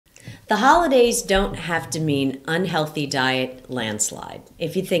The holidays don't have to mean unhealthy diet landslide,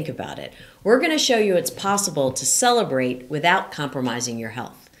 if you think about it. We're going to show you it's possible to celebrate without compromising your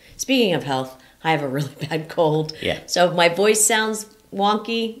health. Speaking of health, I have a really bad cold. Yeah. So if my voice sounds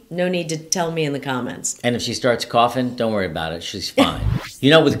wonky, no need to tell me in the comments. And if she starts coughing, don't worry about it. She's fine.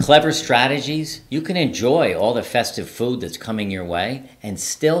 With clever strategies, you can enjoy all the festive food that's coming your way and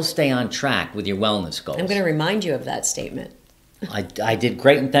still stay on track with your wellness goals. I'm going to remind you of that statement. I did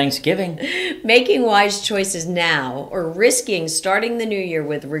great in Thanksgiving. Making wise choices now or risking starting the new year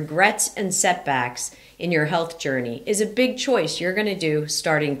with regrets and setbacks in your health journey is a big choice you're going to do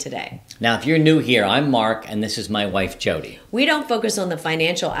starting today. Now, if you're new here, I'm Mark, and this is my wife, Jody. We don't focus on the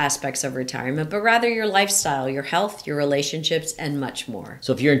financial aspects of retirement, but rather your lifestyle, your health, your relationships, and much more.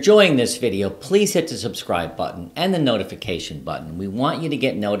 So if you're enjoying this video, please hit the subscribe button and the notification button. We want you to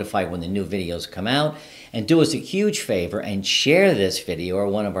get notified when the new videos come out. And do us a huge favor and share this video or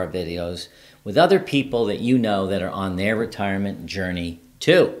one of our videos with other people that you know that are on their retirement journey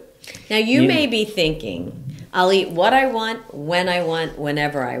too. Now you may be thinking, I'll eat what I want, when I want,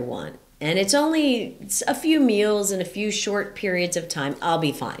 whenever I want. And it's only a few meals and a few short periods of time. I'll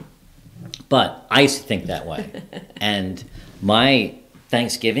be fine. But I used to think that way. And my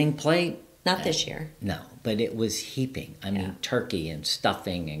Thanksgiving plate... Not this year. No, but it was heaping. I mean, turkey and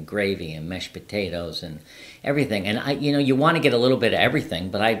stuffing and gravy and mashed potatoes and everything. And you want to get a little bit of everything,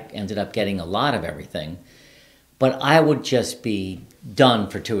 but I ended up getting a lot of everything. But I would just be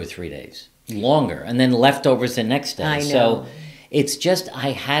done for 2 or 3 days, longer, and then leftovers the next day. I know. So it's just, I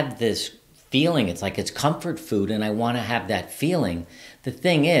had this feeling, it's like it's comfort food, and I want to have that feeling. The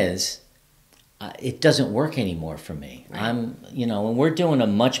thing is, it doesn't work anymore for me. Right. And we're doing a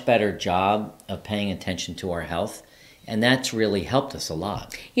much better job of paying attention to our health, and that's really helped us a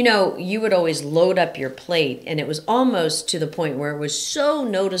lot. You would always load up your plate, and it was almost to the point where it was so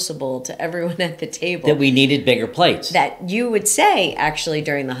noticeable to everyone at the table That we needed bigger plates. that you would say, actually,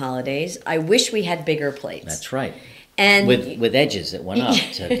 during the holidays, I wish we had bigger plates. That's right. And with edges that went up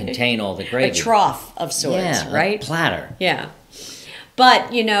to contain all the gravy. a trough of sorts, right? A platter. Yeah.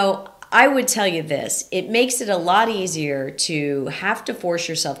 But, I would tell you this, it makes it a lot easier to have to force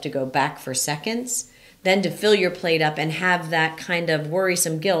yourself to go back for seconds than to fill your plate up and have that kind of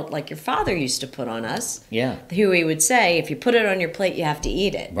worrisome guilt like your father used to put on us. Yeah. Who he would say, if you put it on your plate, you have to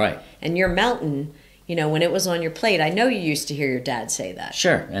eat it. Right. And your mountain, when it was on your plate, I know you used to hear your dad say that.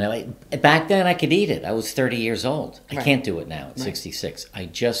 Sure. And back then I could eat it. I was 30 years old. I Right. can't do it now at 66. I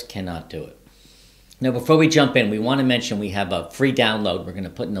just cannot do it. Now, before we jump in, we want to mention we have a free download we're going to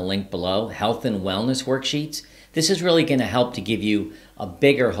put in the link below, Health and Wellness Worksheets. This is really going to help to give you a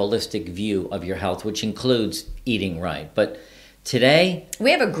bigger holistic view of your health, which includes eating right. But today...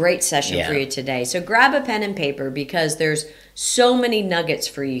 we have a great session for you today. So grab a pen and paper because there's so many nuggets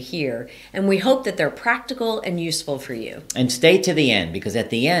for you here. And we hope that they're practical and useful for you. And stay to the end because at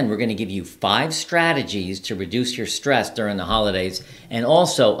the end, we're going to give you 5 strategies to reduce your stress during the holidays and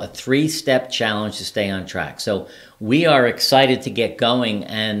also a 3-step challenge to stay on track. So we are excited to get going.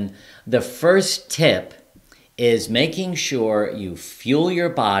 And the first tip is making sure you fuel your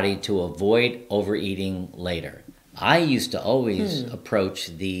body to avoid overeating later. I used to always approach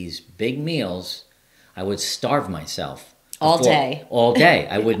these big meals. I would starve myself. All day. All day.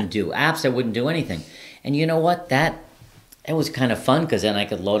 I wouldn't do apps. I wouldn't do anything. And you know what? It was kind of fun because then I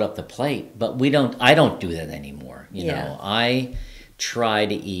could load up the plate. But I don't do that anymore. You know, I try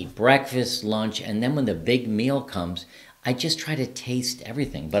to eat breakfast, lunch, and then when the big meal comes, I just try to taste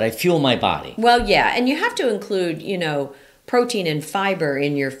everything. But I fuel my body. Well, yeah. And you have to include, protein and fiber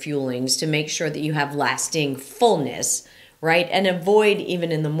in your fuelings to make sure that you have lasting fullness, right? And avoid,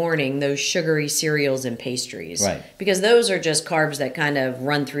 even in the morning, those sugary cereals and pastries. Right. Because those are just carbs that kind of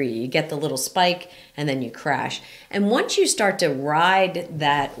run through you. You get the little spike and then you crash. And once you start to ride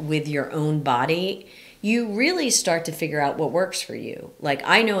that with your own body, you really start to figure out what works for you. Like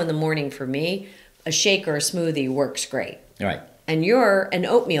I know in the morning for me, a shake or a smoothie works great. Right. And you're an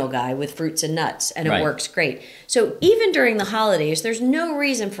oatmeal guy with fruits and nuts, and it Right. works great. So even during the holidays, there's no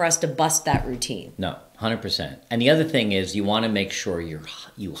reason for us to bust that routine. No, 100%. And the other thing is you want to make sure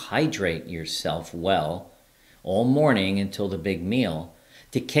you hydrate yourself well all morning until the big meal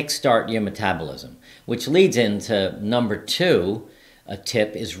to kickstart your metabolism, which leads into number 2, a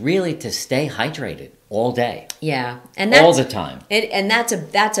tip is really to stay hydrated. all day. Yeah, and all the time.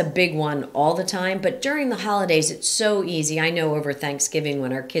 That's a big one all the time. But during the holidays, it's so easy. I know over Thanksgiving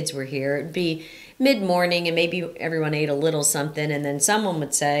when our kids were here, it'd be mid-morning and maybe everyone ate a little something, and then someone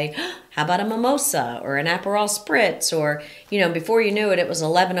would say, how about a mimosa or an Aperol Spritz? Or, before you knew it, it was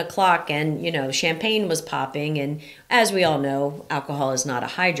 11 o'clock and, champagne was popping. And as we all know, alcohol is not a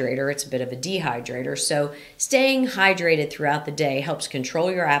hydrator. It's a bit of a dehydrator. So staying hydrated throughout the day helps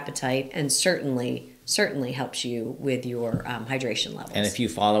control your appetite and certainly helps you with your hydration levels. And if you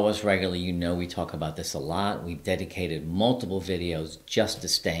follow us regularly, you know we talk about this a lot. We've dedicated multiple videos just to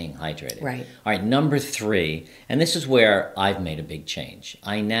staying hydrated. Right. All right, number 3, and this is where I've made a big change.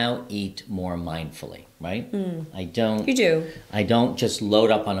 I now eat more mindfully, right? You do. I don't just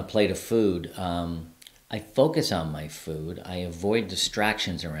load up on a plate of food. I focus on my food. I avoid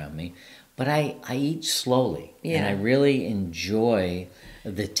distractions around me, but I eat slowly. Yeah. And I really enjoy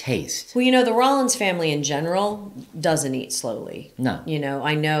the taste. Well, the Rollins family in general doesn't eat slowly. No.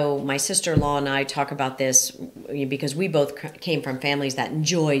 I know my sister-in-law and I talk about this because we both came from families that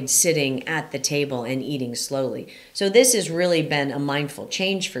enjoyed sitting at the table and eating slowly. So this has really been a mindful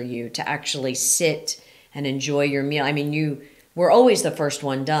change for you to actually sit and enjoy your meal. I mean, you were always the first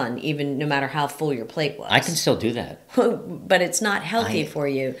one done, even no matter how full your plate was. I can still do that. But it's not healthy for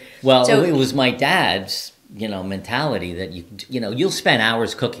you. Well, so, it was my dad's mentality that you'll spend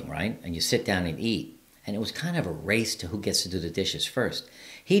hours cooking, right? And you sit down and eat. And it was kind of a race to who gets to do the dishes first.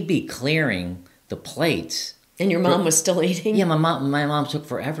 He'd be clearing the plates. And your mom was still eating? Yeah, my mom took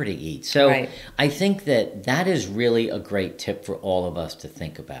forever to eat. So right. I think that is really a great tip for all of us to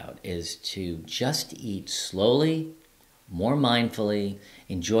think about, is to just eat slowly, more mindfully,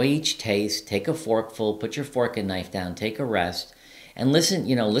 enjoy each taste, take a forkful, put your fork and knife down, take a rest, and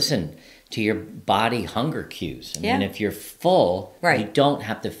listen to your body hunger cues. I mean, if you're full, right, you don't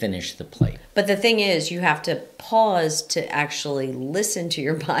have to finish the plate. But the thing is, you have to pause to actually listen to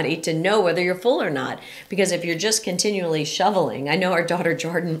your body to know whether you're full or not. Because if you're just continually shoveling, I know our daughter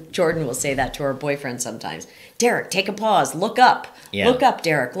Jordan will say that to her boyfriend sometimes. Derek, take a pause, look up. Yeah. Look up,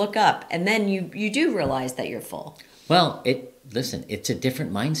 Derek, look up. And then you do realize that you're full. Well, it's a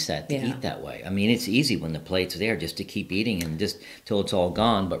different mindset to eat that way. I mean, it's easy when the plate's there just to keep eating and just till it's all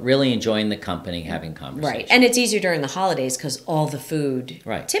gone, but really enjoying the company, having conversation. Right, and it's easier during the holidays because all the food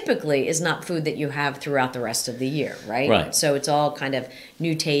typically is not food that you have throughout the rest of the year, right? Right. So it's all kind of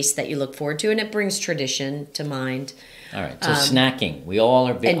new tastes that you look forward to, and it brings tradition to mind. All right, so snacking. We all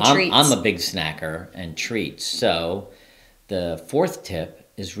are big. And I'm a big snacker and treats. So the 4th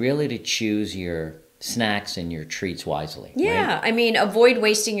tip is really to choose your snacks and your treats wisely. Yeah, right? I mean, avoid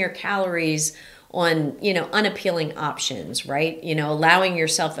wasting your calories on, unappealing options, right? Allowing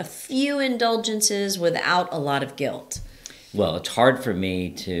yourself a few indulgences without a lot of guilt. Well, it's hard for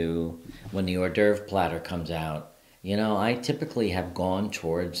me to, when the hors d'oeuvre platter comes out, I typically have gone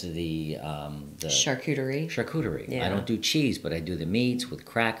towards the charcuterie. Charcuterie. Yeah. I don't do cheese, but I do the meats with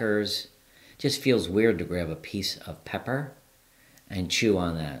crackers. Just feels weird to grab a piece of pepper and chew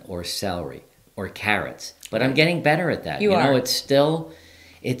on that, or celery, or carrots. But I'm getting better at that. You are. It's still,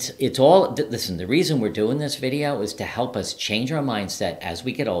 it's all, listen, the reason we're doing this video is to help us change our mindset as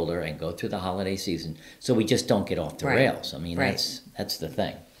we get older and go through the holiday season so we just don't get off the rails. I mean, that's the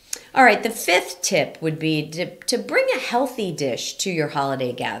thing. All right, the 5th tip would be to bring a healthy dish to your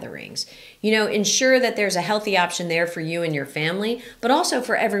holiday gatherings. Ensure that there's a healthy option there for you and your family, but also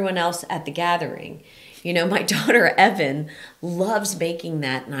for everyone else at the gathering. My daughter Evan loves baking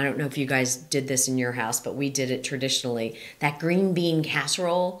that, and I don't know if you guys did this in your house, but we did it traditionally, that green bean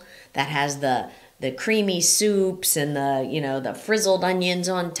casserole that has the creamy soups and the frizzled onions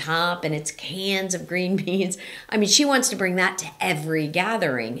on top, and it's cans of green beans. I mean, she wants to bring that to every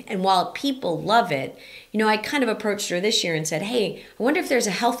gathering. And while people love it, I kind of approached her this year and said, hey, I wonder if there's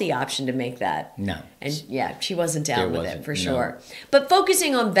a healthy option to make that. No. And yeah, she wasn't down with it for sure. But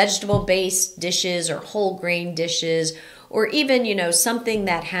focusing on vegetable-based dishes or whole grain dishes, or even, something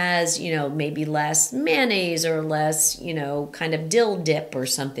that has, maybe less mayonnaise or less, kind of dill dip or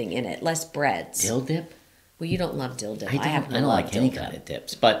something in it, less breads. Dill dip? Well, you don't love dill dip. I don't like any kind of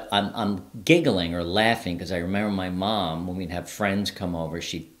dips, but I'm giggling or laughing because I remember my mom, when we'd have friends come over,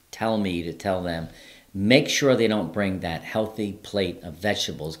 she'd tell me to tell them, make sure they don't bring that healthy plate of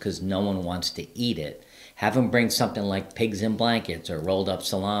vegetables because no one wants to eat it. have them bring something like pigs in blankets or rolled up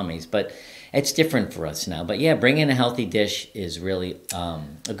salamis. But it's different for us now. But yeah, bringing a healthy dish is really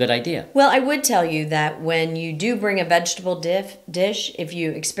a good idea. Well, I would tell you that when you do bring a vegetable dish, if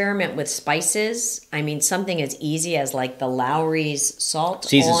you experiment with spices, I mean, something as easy as like the Lowry's salt.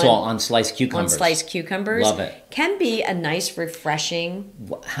 Seasoned salt on sliced cucumbers. On sliced cucumbers. Love it. Can be a nice,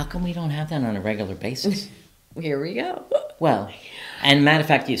 refreshing. How come we don't have that on a regular basis? Here we go. Well, and matter of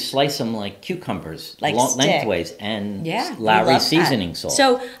fact, you slice them like cucumbers, like lengthways, and yeah, Lowry's seasoning salt.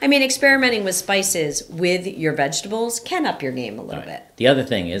 So, I mean, experimenting with spices with your vegetables can up your game a little bit. The other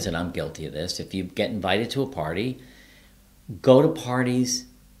thing is, and I'm guilty of this, if you get invited to a party, go to parties,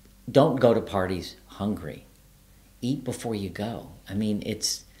 don't go to parties hungry. Eat before you go. I mean,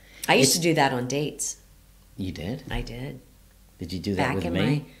 I used to do that on dates. You did? I did. Did you do that with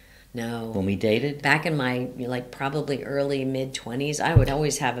me? No. When we dated? Back in my, like, probably early, mid-20s, I would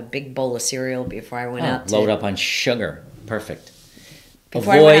always have a big bowl of cereal before I went out. Load up on sugar. Perfect.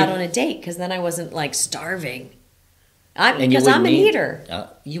 Before I went out on a date, because then I wasn't, like, starving. Because I'm an eater.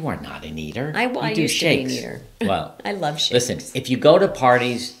 You are not an eater. I used to be an eater. Well, I love shakes. Listen, if you go to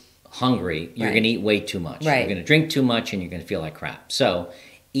parties hungry, you're Right. going to eat way too much. Right. You're going to drink too much, and you're going to feel like crap. So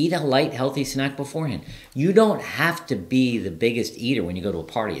eat a light, healthy snack beforehand. You don't have to be the biggest eater when you go to a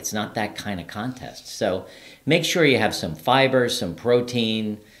party. It's not that kind of contest. So make sure you have some fiber, some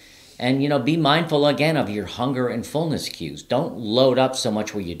protein, and, be mindful, again, of your hunger and fullness cues. Don't load up so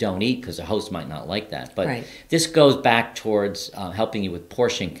much where you don't eat, because the host might not like that. But this goes back towards helping you with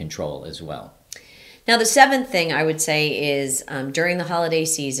portion control as well. Now, the seventh thing I would say is during the holiday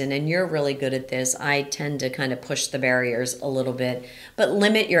season, and you're really good at this, I tend to kind of push the barriers a little bit, but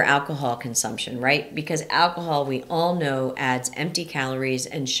limit your alcohol consumption, right? Because alcohol, we all know, adds empty calories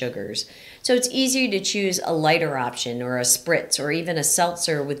and sugars. So it's easier to choose a lighter option, or a spritz, or even a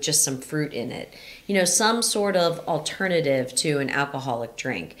seltzer with just some fruit in it. Some sort of alternative to an alcoholic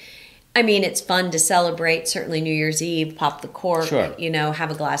drink. I mean, it's fun to celebrate, certainly New Year's Eve, pop the cork, Sure. Have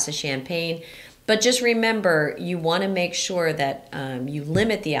a glass of champagne. But just remember, you want to make sure that you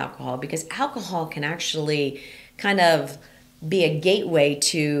limit the alcohol, because alcohol can actually kind of be a gateway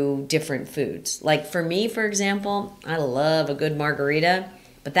to different foods. Like for me, for example, I love a good margarita,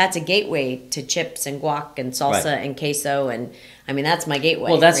 but that's a gateway to chips and guac and salsa and queso. And I mean, that's my gateway.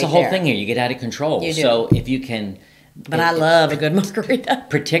 Well, that's the whole thing here. You get out of control. You do. So if you can... But I love a good margarita.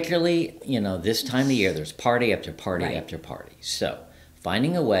 Particularly, this time of year, there's party after party after party. So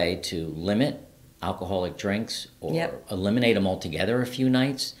finding a way to limit alcoholic drinks, or eliminate them altogether a few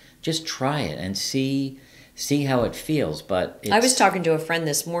nights, just try it and see how it feels. But I was talking to a friend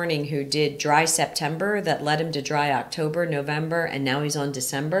this morning who did dry September that led him to dry October, November, and now he's on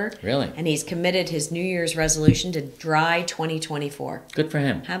December. Really? And he's committed his New Year's resolution to dry 2024. Good for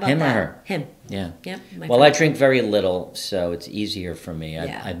him. How about him that? or her? Him. Yeah. Yep. Well, I drink very little, so it's easier for me.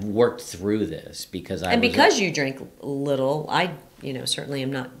 I've worked through this because you drink little, I certainly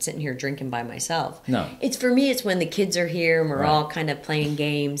am not sitting here drinking by myself. No. It's for me, it's when the kids are here and we're all kind of playing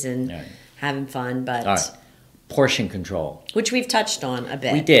games and having fun. But all right. Portion control, which we've touched on a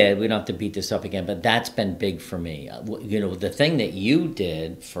bit. We did. We don't have to beat this up again, but that's been big for me. The thing that you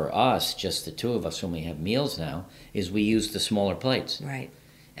did for us, just the two of us when we have meals now, is we use the smaller plates. Right.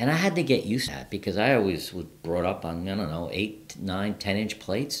 And I had to get used to that, because I always was brought up on, 8, 9, 10-inch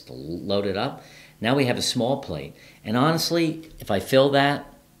plates to load it up. Now we have a small plate. And honestly, if I fill that,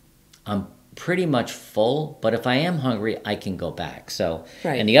 I'm pretty much full. But if I am hungry, I can go back. So,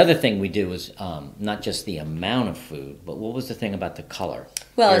 and the other thing we do is not just the amount of food, but what was the thing about the color?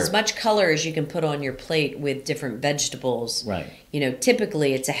 Well, as much color as you can put on your plate with different vegetables. Right.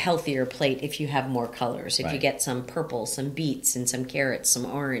 Typically it's a healthier plate if you have more colors. If you get some purple, some beets, and some carrots, some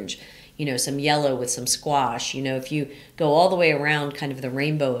orange, some yellow with some squash. If you go all the way around kind of the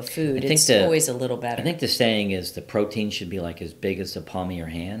rainbow of food, it's always a little better. I think the saying is the protein should be like as big as the palm of your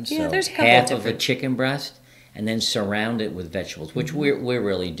hand. Yeah, so there's a couple half of a chicken breast, and then surround it with vegetables, which we're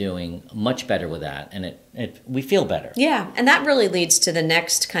really doing much better with that, and we feel better. Yeah, and that really leads to the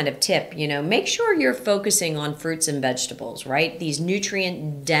next kind of tip. Make sure you're focusing on fruits and vegetables, right? These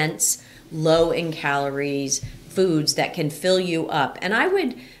nutrient dense, low in calories foods that can fill you up, and I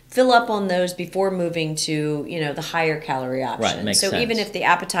would fill up on those before moving to the higher calorie options. Right, makes so sense. Even if the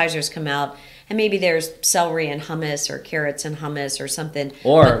appetizers come out and maybe there's celery and hummus or carrots and hummus or something,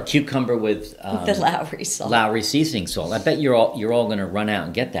 or cucumber with the Lowry salt, Lowry seasoning salt. I bet you're all going to run out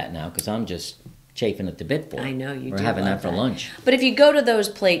and get that now, because I'm just chafing at the bit for it. I know you. We're do having love that for lunch. But if you go to those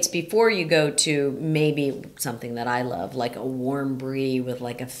plates before you go to maybe something that I love, like a warm brie with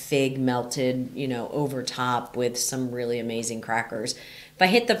like a fig melted, over top with some really amazing crackers. if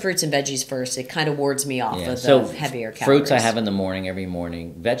I hit the fruits and veggies first, it kind of wards me off of So the heavier calories. fruits I have in the morning, every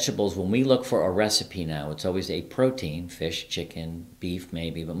morning. Vegetables, when we look for a recipe now, it's always a protein, fish, chicken, beef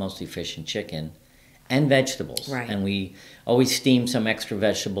maybe, but mostly fish and chicken, and vegetables. Right. And we always steam some extra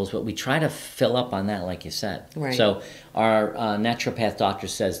vegetables, but we try to fill up on that, like you said. Right. So our naturopath doctor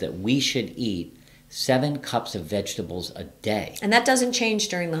says that we should eat 7 cups of vegetables a day. And that doesn't change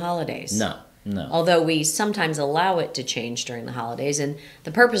during the holidays. No. Although we sometimes allow it to change during the holidays. And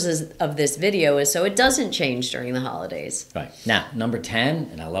the purposes of this video is so it doesn't change during the holidays. Right. Now, number 10,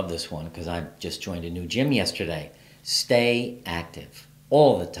 and I love this one because I just joined a new gym yesterday. Stay active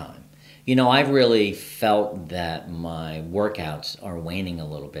all the time. You know, I've really felt that my workouts are waning a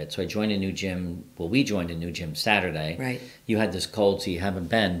little bit. So I joined a new gym. Well, we joined a new gym Saturday. Right. You had this cold, so you haven't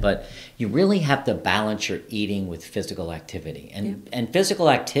been. But you really have to balance your eating with physical activity. And physical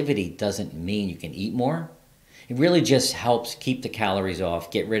activity doesn't mean you can eat more. It really just helps keep the calories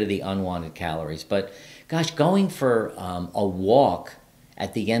off, get rid of the unwanted calories. But, gosh, going for a walk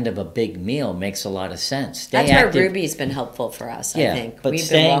at the end of a big meal makes a lot of sense. That's where Ruby's been helpful for us, I think. But We've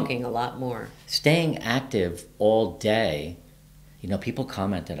been walking a lot more. Staying active all day, you know, people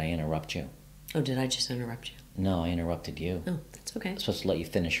comment that I interrupt you. Oh, did I just interrupt you? No, I interrupted you. Oh, that's okay. I'm supposed to let you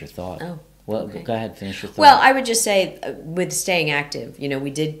finish your thought. Oh. Well, okay. Go ahead, finish your thought. Well, I would just say with staying active, you know, we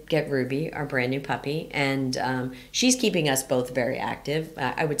did get Ruby, our brand new puppy, and she's keeping us both very active.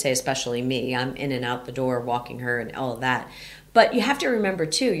 I would say especially me. I'm in and out the door walking her and all of that. But you have to remember,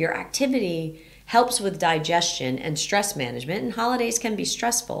 too, your activity helps with digestion and stress management, and holidays can be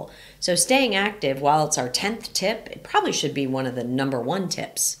stressful. So staying active, while it's our 10th tip, it probably should be one of the number 1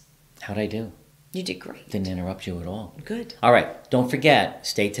 tips. How'd I do? You did great. Didn't interrupt you at all. Good. All right, don't forget,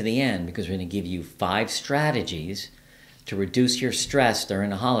 stay to the end because we're going to give you 5 strategies to reduce your stress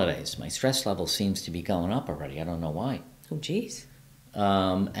during the holidays. My stress level seems to be going up already. I don't know why. Oh, geez.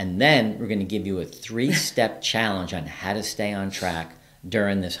 And then we're going to give you a 3-step challenge on how to stay on track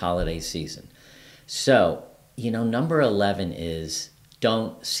during this holiday season. So, you know, number 11 is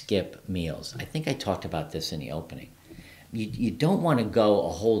don't skip meals. I think I talked about this in the opening. You don't want to go a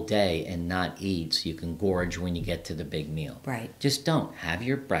whole day and not eat so you can gorge when you get to the big meal. Right. Just don't. Have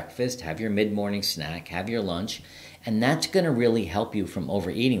your breakfast, have your mid-morning snack, have your lunch, and that's going to really help you from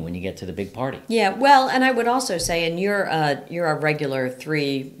overeating when you get to the big party. Yeah, well, and I would also say, and you're a regular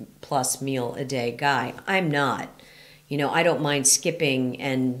 3+ meal a day guy. I'm not. You know, I don't mind skipping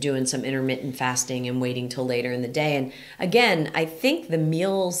and doing some intermittent fasting and waiting till later in the day. And again, I think the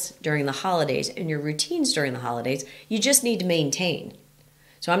meals during the holidays and your routines during the holidays, you just need to maintain.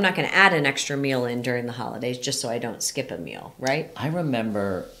 So I'm not going to add an extra meal in during the holidays just so I don't skip a meal, right? I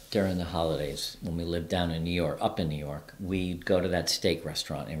remember during the holidays when we lived down in New York, up in New York, we'd go to that steak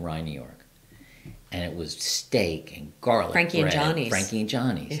restaurant in Rye, New York. And it was steak and garlic Frankie bread. and Johnny's. Frankie and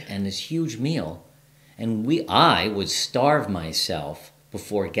Johnny's. Yeah. And this huge meal. And I would starve myself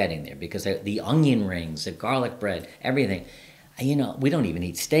before getting there because the onion rings, the garlic bread, everything. You know, we don't even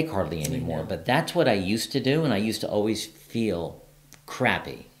eat steak hardly anymore, but that's what I used to do, and I used to always feel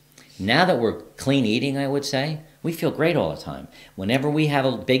crappy. Now that we're clean eating, I would say, we feel great all the time. Whenever we have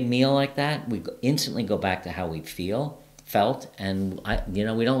a big meal like that, we instantly go back to how we felt, and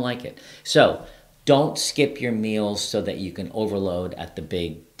we don't like it. So don't skip your meals so that you can overload at the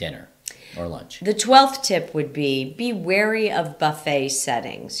big dinner or lunch. The 12th tip would be wary of buffet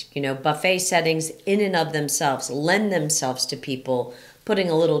settings. You know, buffet settings in and of themselves lend themselves to people putting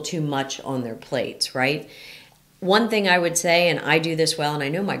a little too much on their plates, right? One thing I would say, and I do this well, and I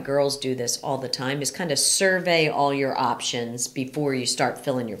know my girls do this all the time, is kind of survey all your options before you start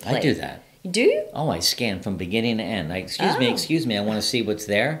filling your plate. I do that. You do? Oh, I scan from beginning to end. Excuse me, I want to see what's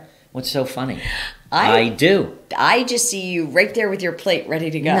there. What's so funny? I do. I just see you right there with your plate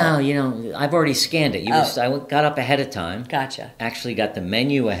ready to go. No, you know, I've already scanned it. I got up ahead of time. Gotcha. Actually got the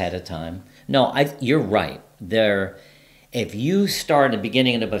menu ahead of time. No, you're right. If you start at the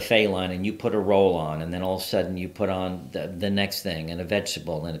beginning of the buffet line and you put a roll on, and then all of a sudden you put on the next thing, and a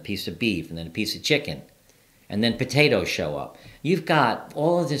vegetable, and a piece of beef, and then a piece of chicken, and then potatoes show up. You've got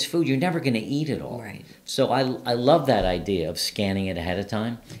all of this food. You're never going to eat it all. Right. So I love that idea of scanning it ahead of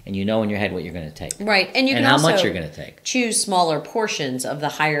time, and you know in your head what you're going to take. Right, and you can how also much you're going to take. Choose smaller portions of the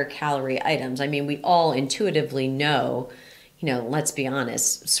higher calorie items. I mean, we all intuitively know, you know, let's be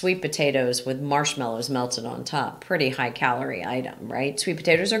honest, sweet potatoes with marshmallows melted on top, pretty high calorie item, right? Sweet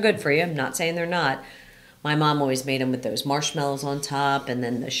potatoes are good for you. I'm not saying they're not. My mom always made them with those marshmallows on top, and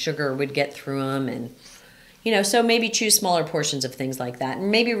then the sugar would get through them, and you know, so maybe choose smaller portions of things like that, and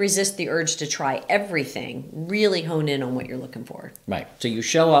maybe resist the urge to try everything. Really hone in on what you're looking for. Right. So you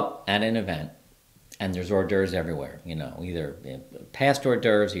show up at an event And there's hors d'oeuvres everywhere, either past hors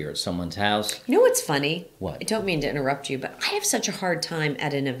d'oeuvres, you're at someone's house. You know what's funny? What? I don't mean to interrupt you, but I have such a hard time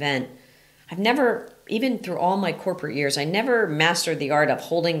at an event. I've never, even through all my corporate years, I never mastered the art of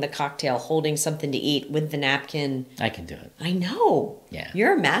holding the cocktail, holding something to eat with the napkin. I can do it. I know. Yeah.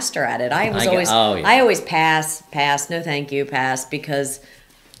 You're a master at it. I yeah. always pass, no thank you, pass, because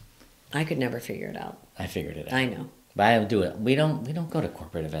I could never figure it out. I figured it out. I know. But I don't do it. We don't go to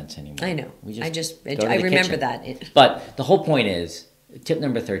corporate events anymore. I know. I remember that. But the whole point is, tip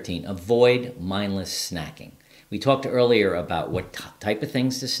number 13, avoid mindless snacking. We talked earlier about what type of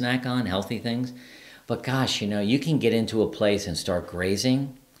things to snack on, healthy things. But gosh, you can get into a place and start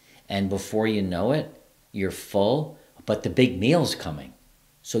grazing, and before you know it, you're full, but the big meal's coming.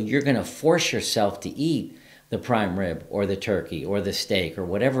 So you're going to force yourself to eat the prime rib or the turkey or the steak or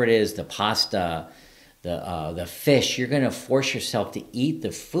whatever it is, the pasta, the fish. You're going to force yourself to eat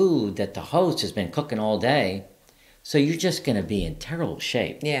the food that the host has been cooking all day. So you're just going to be in terrible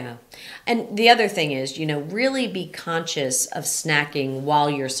shape. Yeah. And the other thing is, really be conscious of snacking while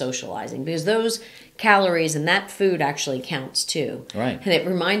you're socializing, because those calories and that food actually counts too. Right. And it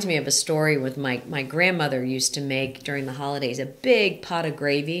reminds me of a story with my grandmother used to make during the holidays a big pot of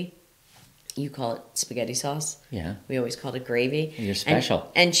gravy. You call it spaghetti sauce. Yeah. We always called it gravy. You're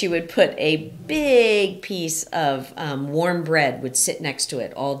special. And she would put a big piece of warm bread would sit next to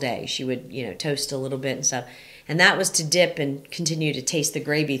it all day. She would, toast a little bit and stuff. And that was to dip and continue to taste the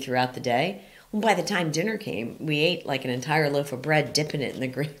gravy throughout the day. Well, by the time dinner came, we ate like an entire loaf of bread, dipping it in the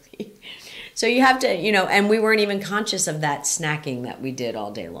gravy. So you have to, and we weren't even conscious of that snacking that we did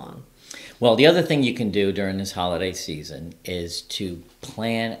all day long. Well, the other thing you can do during this holiday season is to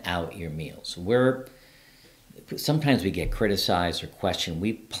plan out your meals. Sometimes we get criticized or questioned.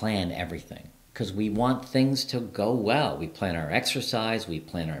 We plan everything because we want things to go well. We plan our exercise, we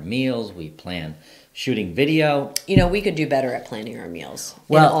plan our meals, we plan shooting video. We could do better at planning our meals.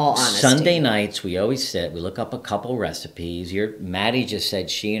 Well, in all honesty. Sunday nights we always sit. We look up a couple recipes. Maddie just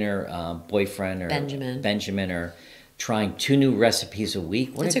said she and her boyfriend or Benjamin are trying 2 new recipes a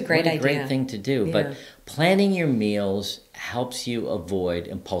week. That's a great idea. Great thing to do. Yeah. But planning your meals helps you avoid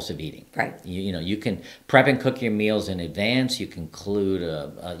impulsive eating. Right. You can prep and cook your meals in advance. You can include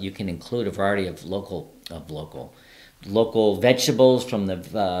a variety of local vegetables from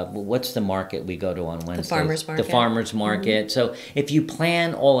the what's the market we go to on Wednesdays? The farmers market. The farmers market. Mm-hmm. So if you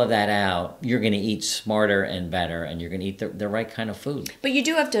plan all of that out, you're going to eat smarter and better, and you're going to eat the right kind of food. But you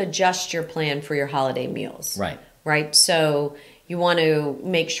do have to adjust your plan for your holiday meals. Right. Right. So you want to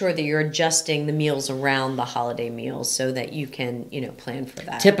make sure that you're adjusting the meals around the holiday meals so that you can, plan for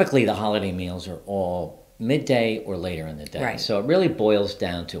that. Typically, the holiday meals are all midday or later in the day. Right. So it really boils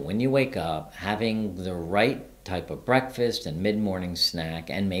down to when you wake up, having the right type of breakfast and mid-morning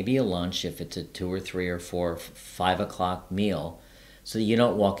snack, and maybe a lunch if it's a 2 or 3 or 4 or 5 o'clock meal, so that you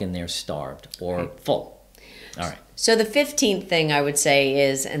don't walk in there starved or full. All right. So the 15th thing I would say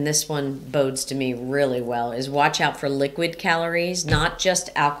is, and this one bodes to me really well, is watch out for liquid calories, not just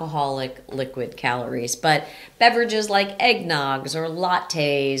alcoholic liquid calories, but beverages like eggnogs or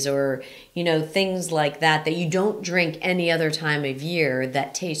lattes or, things like that you don't drink any other time of year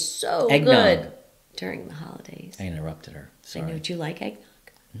that taste so good during the holidays. I interrupted her. Sorry. I know. Do you like eggnog?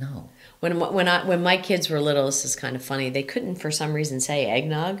 No. When my kids were little, this is kind of funny. They couldn't, for some reason, say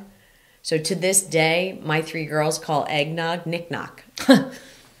eggnog. So to this day, my 3 girls call eggnog knick-knock.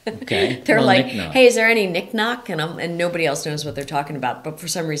 Okay. They're like, knick-knock. Hey, is there any knick-knock? And nobody else knows what they're talking about. But for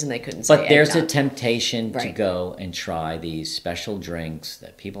some reason, they couldn't say But there's eggnog. a temptation to go and try these special drinks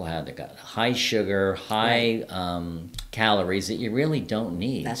that people have that got high sugar, high calories that you really don't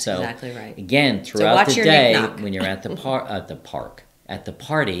need. That's exactly right. Again, throughout the day, knick-knock. when you're at the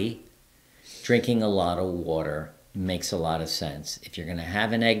party, drinking a lot of water makes a lot of sense. If you're going to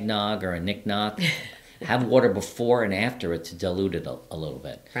have an eggnog or a knick-knock, have water before and after it to dilute it a little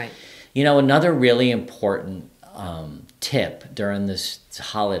bit. Right. Another really important tip during this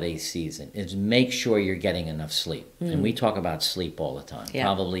holiday season is make sure you're getting enough sleep. And we talk about sleep all the time. Yeah.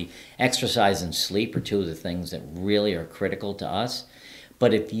 Probably exercise and sleep are 2 of the things that really are critical to us.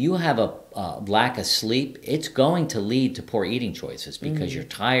 But if you have a lack of sleep, it's going to lead to poor eating choices because you're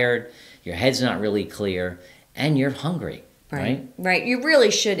tired, your head's not really clear, and you're hungry, right? Right. You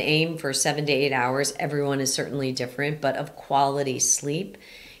really should aim for 7 to 8 hours. Everyone is certainly different, but of quality sleep.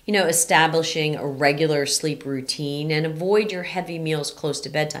 Establishing a regular sleep routine and avoid your heavy meals close to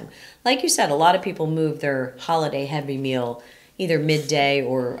bedtime. Like you said, a lot of people move their holiday heavy meal, either midday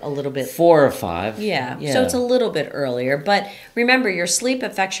or a little bit. 4 or 5. Yeah, so it's a little bit earlier. But remember, your sleep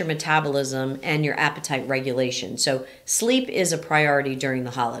affects your metabolism and your appetite regulation. So sleep is a priority during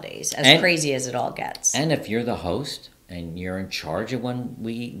the holidays, as crazy as it all gets. And if you're the host and you're in charge of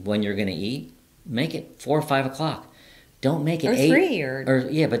when you're going to eat, make it 4 or 5 o'clock. Don't make it or 8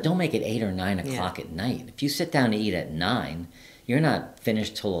 3 but don't make it 8 or 9 o'clock at night. If you sit down to eat at 9, you're not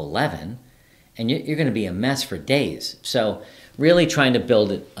finished till 11, and you're going to be a mess for days. So really trying to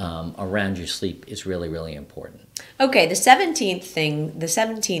build it around your sleep is really, really important. Okay, the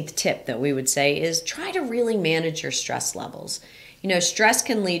 17th tip that we would say is try to really manage your stress levels. You know, stress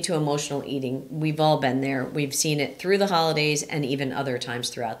can lead to emotional eating. We've all been there. We've seen it through the holidays and even other times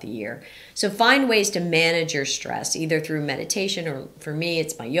throughout the year. So find ways to manage your stress, either through meditation or, for me,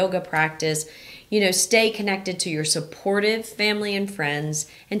 it's my yoga practice. You know, stay connected to your supportive family and friends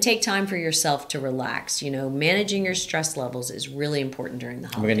and take time for yourself to relax. You know, managing your stress levels is really important during the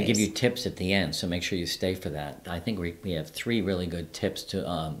holidays. We're going to give you tips at the end, so make sure you stay for that. I think we have 3 really good tips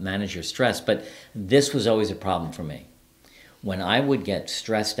to manage your stress, but this was always a problem for me. When I would get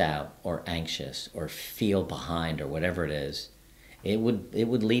stressed out or anxious or feel behind or whatever it is, it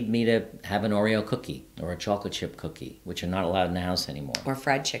would lead me to have an Oreo cookie or a chocolate chip cookie, which are not allowed in the house anymore. Or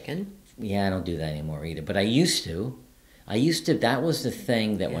fried chicken. Yeah, I don't do that anymore either. But I used to. That was the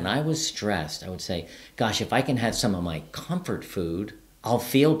thing that when I was stressed, I would say, gosh, if I can have some of my comfort food, I'll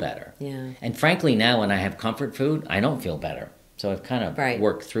feel better. Yeah. And frankly, now when I have comfort food, I don't feel better. So I've kind of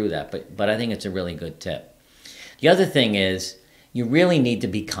worked through that. But I think it's a really good tip. The other thing is you really need to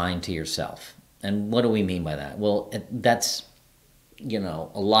be kind to yourself. And what do we mean by that? Well, that's,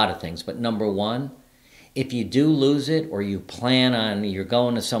 a lot of things. But number one, if you do lose it or you plan on, you're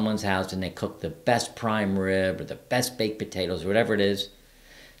going to someone's house and they cook the best prime rib or the best baked potatoes or whatever it is,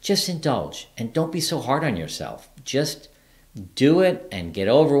 just indulge. And don't be so hard on yourself. Just do it and get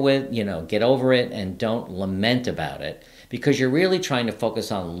over it and don't lament about it, because you're really trying to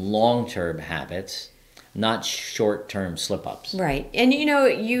focus on long-term habits, not short-term slip-ups. Right. And,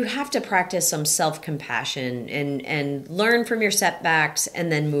 you have to practice some self-compassion and learn from your setbacks and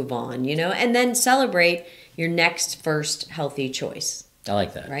then move on, and then celebrate your next first healthy choice. I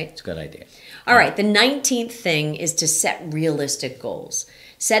like that. Right? It's a good idea. All right. The 19th thing is to set realistic goals.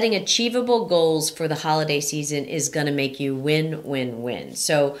 Setting achievable goals for the holiday season is going to make you win, win, win.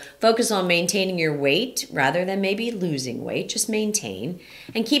 So focus on maintaining your weight rather than maybe losing weight. Just maintain.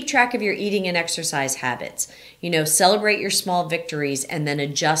 And keep track of your eating and exercise habits. Celebrate your small victories and then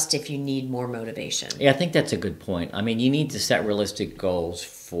adjust if you need more motivation. Yeah, I think that's a good point. I mean, you need to set realistic goals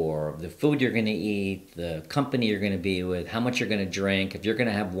for the food you're going to eat, the company you're going to be with, how much you're going to drink. If you're going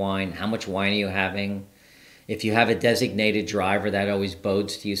to have wine, how much wine are you having? If you have a designated driver, that always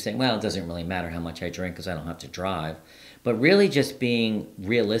bodes to you saying, well, it doesn't really matter how much I drink because I don't have to drive. But really just being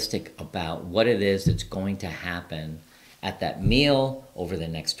realistic about what it is that's going to happen at that meal over the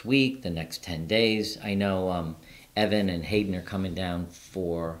next week, the next 10 days. I know Evan and Hayden are coming down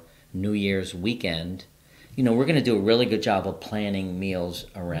for New Year's weekend. We're going to do a really good job of planning meals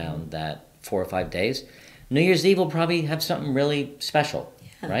around that 4 or 5 days. New Year's Eve will probably have something really special.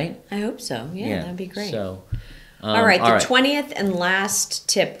 Right? I hope so. Yeah, that'd be great. So, all right, the 20th and last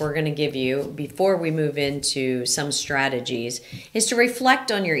tip we're going to give you before we move into some strategies is to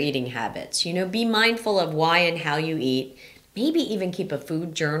reflect on your eating habits. Be mindful of why and how you eat. Maybe even keep a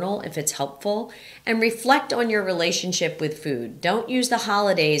food journal if it's helpful, and reflect on your relationship with food. Don't use the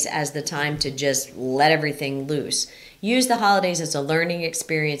holidays as the time to just let everything loose. Use the holidays as a learning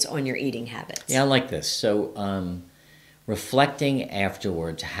experience on your eating habits. Yeah, I like this. So, reflecting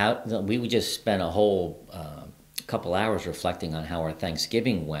afterwards, we just spent a whole couple hours reflecting on how our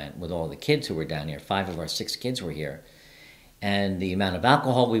Thanksgiving went with all the kids who were down here. 5 of our 6 kids were here. And the amount of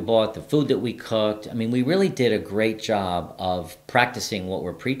alcohol we bought, the food that we cooked. I mean, we really did a great job of practicing what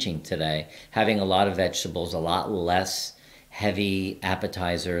we're preaching today, having a lot of vegetables, a lot less heavy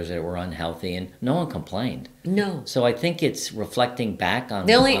appetizers that were unhealthy, and no one complained. No. So I think it's reflecting back on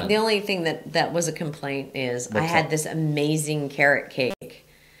the only thing that was a complaint is I had this amazing carrot cake,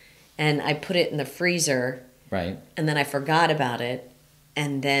 and I put it in the freezer, right? And then I forgot about it,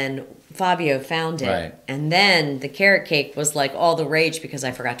 and then Fabio found it, right. And then the carrot cake was like all the rage because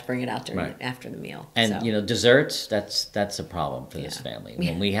I forgot to bring it out after the meal. And desserts, that's a problem for this family.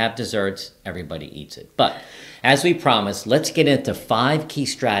 When we have desserts, everybody eats it. But as we promised, let's get into 5 key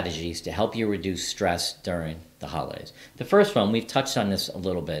strategies to help you reduce stress during the holidays. The first one, we've touched on this a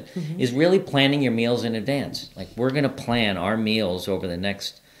little bit, is really planning your meals in advance. Like, we're going to plan our meals over the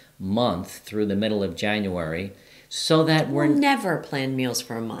next month through the middle of January so that We'll never plan meals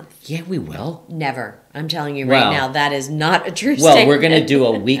for a month. Yeah, we will. Never. I'm telling you right now, that is not a true Well, statement. we're going to do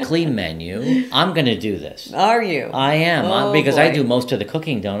a weekly menu. I'm going to do this. Are you? I am. Because I do most of the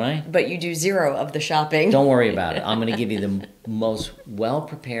cooking, don't I? But you do zero of the shopping. Don't worry about it. I'm going to give you the most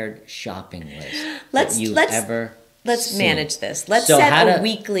well-prepared shopping list Let's manage this. Let's set a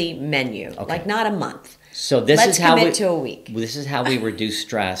weekly menu, like not a month. So this Let's is how commit to a week. This is how we reduce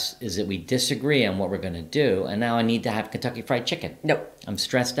stress, is that we disagree on what we're going to do, and now I need to have Kentucky Fried Chicken. Nope. I'm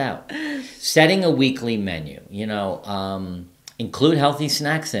stressed out. Setting a weekly menu, include healthy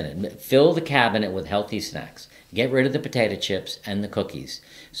snacks in it. Fill the cabinet with healthy snacks. Get rid of the potato chips and the cookies.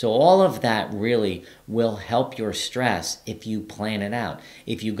 So all of that really will help your stress if you plan it out.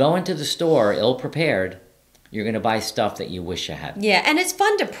 If you go into the store ill-prepared, you're going to buy stuff that you wish you had. Yeah, and it's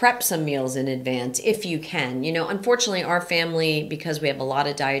fun to prep some meals in advance if you can. Unfortunately, our family, because we have a lot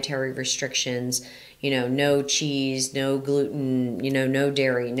of dietary restrictions, no cheese, no gluten, no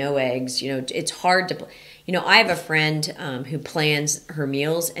dairy, no eggs, it's hard to... I have a friend who plans her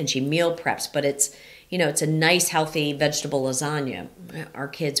meals and she meal preps, but it's a nice, healthy vegetable lasagna. Our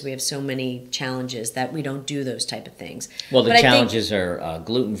kids, we have so many challenges that we don't do those type of things. Well, the challenges are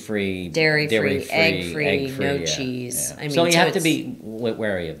gluten-free, dairy-free, egg-free, no cheese. Yeah. So you have to be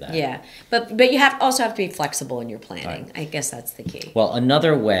wary of that. Yeah, but you also have to be flexible in your planning. Right. I guess that's the key. Well,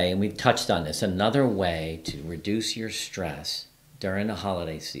 another way, and we've touched on this, another way to reduce your stress during the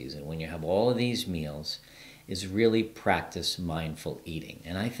holiday season when you have all of these meals is really practice mindful eating.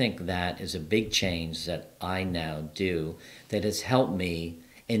 And I think that is a big change that I now do that has helped me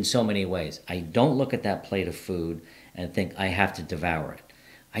in so many ways. I don't look at that plate of food and think I have to devour it.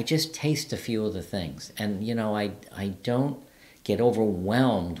 I just taste a few of the things. And, I don't get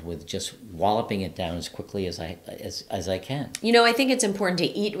overwhelmed with just walloping it down as quickly as I can. I think it's important to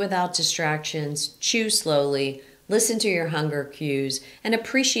eat without distractions, chew slowly, listen to your hunger cues, and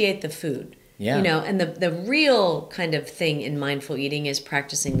appreciate the food. Yeah. And the real kind of thing in mindful eating is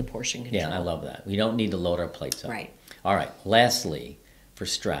practicing the portion control. Yeah, I love that. We don't need to load our plates up. Right. All right. Lastly, for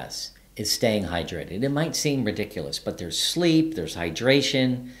stress, is staying hydrated. It might seem ridiculous, but there's sleep, there's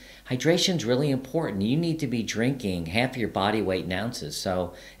hydration. Hydration's really important. You need to be drinking half your body weight in ounces.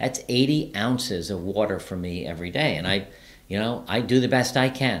 So that's 80 ounces of water for me every day. And I do the best I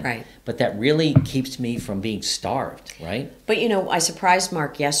can. Right. But that really keeps me from being starved, right? But, I surprised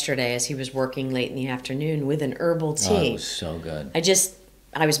Mark yesterday as he was working late in the afternoon with an herbal tea. Oh, it was so good.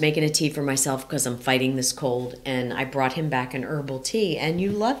 I was making a tea for myself because I'm fighting this cold, and I brought him back an herbal tea, and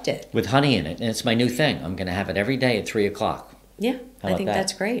you loved it. With honey in it, and it's my new thing. I'm going to have it every day at 3 o'clock. Yeah, I think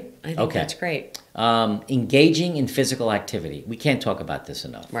that's great. That's great. Engaging in physical activity. We can't talk about this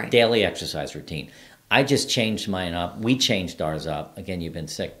enough. Right. Daily exercise routine. I just changed mine up. We changed ours up. Again, you've been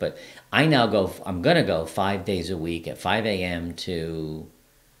sick, but I'm going to go 5 days a week at 5 a.m. to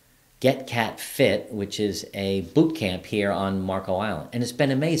Get Cat Fit, which is a boot camp here on Marco Island. And it's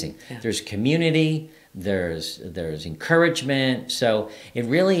been amazing. Yeah. There's community, there's encouragement. So it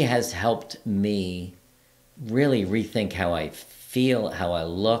really has helped me really rethink how I feel, how I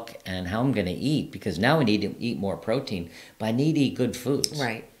look, and how I'm going to eat. Because now I need to eat more protein, but I need to eat good foods.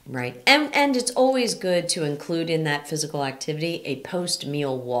 Right. Right. And it's always good to include in that physical activity a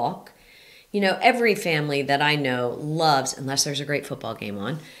post-meal walk. Every family that I know loves, unless there's a great football game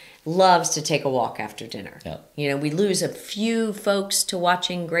on, loves to take a walk after dinner. Yeah. We lose a few folks to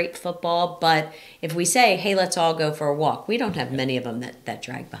watching great football, but if we say, hey, let's all go for a walk, we don't have many of them that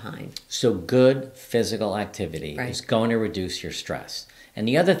drag behind. So good physical activity is going to reduce your stress. And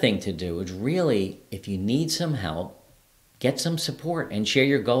the other thing to do is really, if you need some help, get some support and share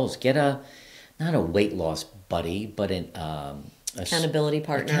your goals. Get not a weight loss buddy, but an accountability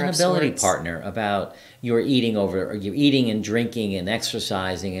partner about your eating and drinking and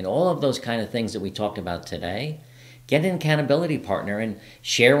exercising and all of those kind of things that we talked about today. Get an accountability partner and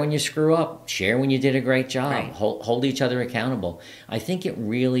share when you screw up. Share when you did a great job. Right. Hold each other accountable. I think it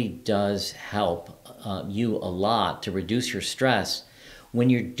really does help you a lot to reduce your stress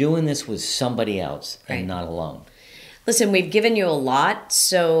when you're doing this with somebody else and not alone. Listen, we've given you a lot,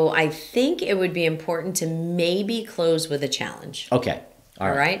 so I think it would be important to maybe close with a challenge. Okay.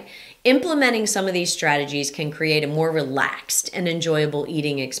 All right. Implementing some of these strategies can create a more relaxed and enjoyable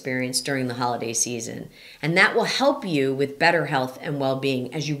eating experience during the holiday season. And that will help you with better health and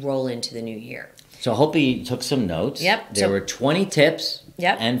well-being as you roll into the new year. So hopefully you took some notes. Yep. There were 20 tips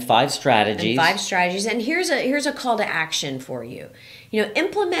and 5 strategies. And here's a call to action for you.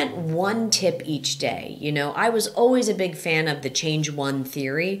 Implement one tip each day. I was always a big fan of the change one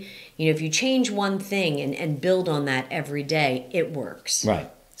theory. If you change one thing and build on that every day, it works.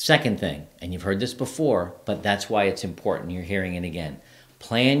 Right. Second thing, and you've heard this before, but that's why it's important. You're hearing it again.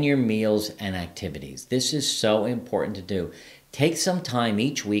 Plan your meals and activities. This is so important to do. Take some time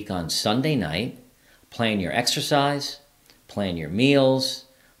each week on Sunday night. Plan your exercise, plan your meals,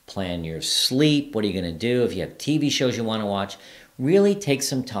 plan your sleep. What are you going to do? If you have TV shows you want to watch, really take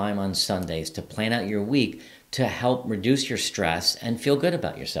some time on Sundays to plan out your week to help reduce your stress and feel good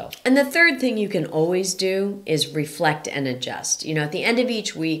about yourself. And the third thing you can always do is reflect and adjust. You know, at the end of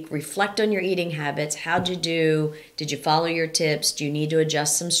each week, reflect on your eating habits. How'd you do? Did you follow your tips? Do you need to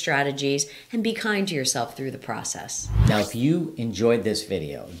adjust some strategies? And be kind to yourself through the process. Now, if you enjoyed this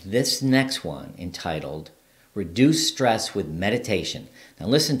video, this next one entitled Reduce Stress with Meditation. Now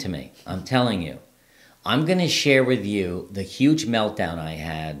listen to me. I'm telling you. I'm going to share with you the huge meltdown I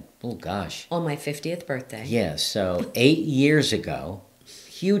had, oh gosh. On my 50th birthday. Yeah, so 8 years ago,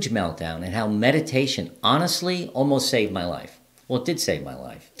 huge meltdown, and how meditation honestly almost saved my life. Well, it did save my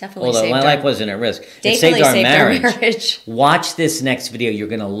life. Definitely Although saved my life wasn't at risk. It saved our marriage. Our marriage. Watch this next video. You're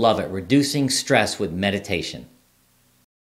going to love it. Reducing stress with meditation.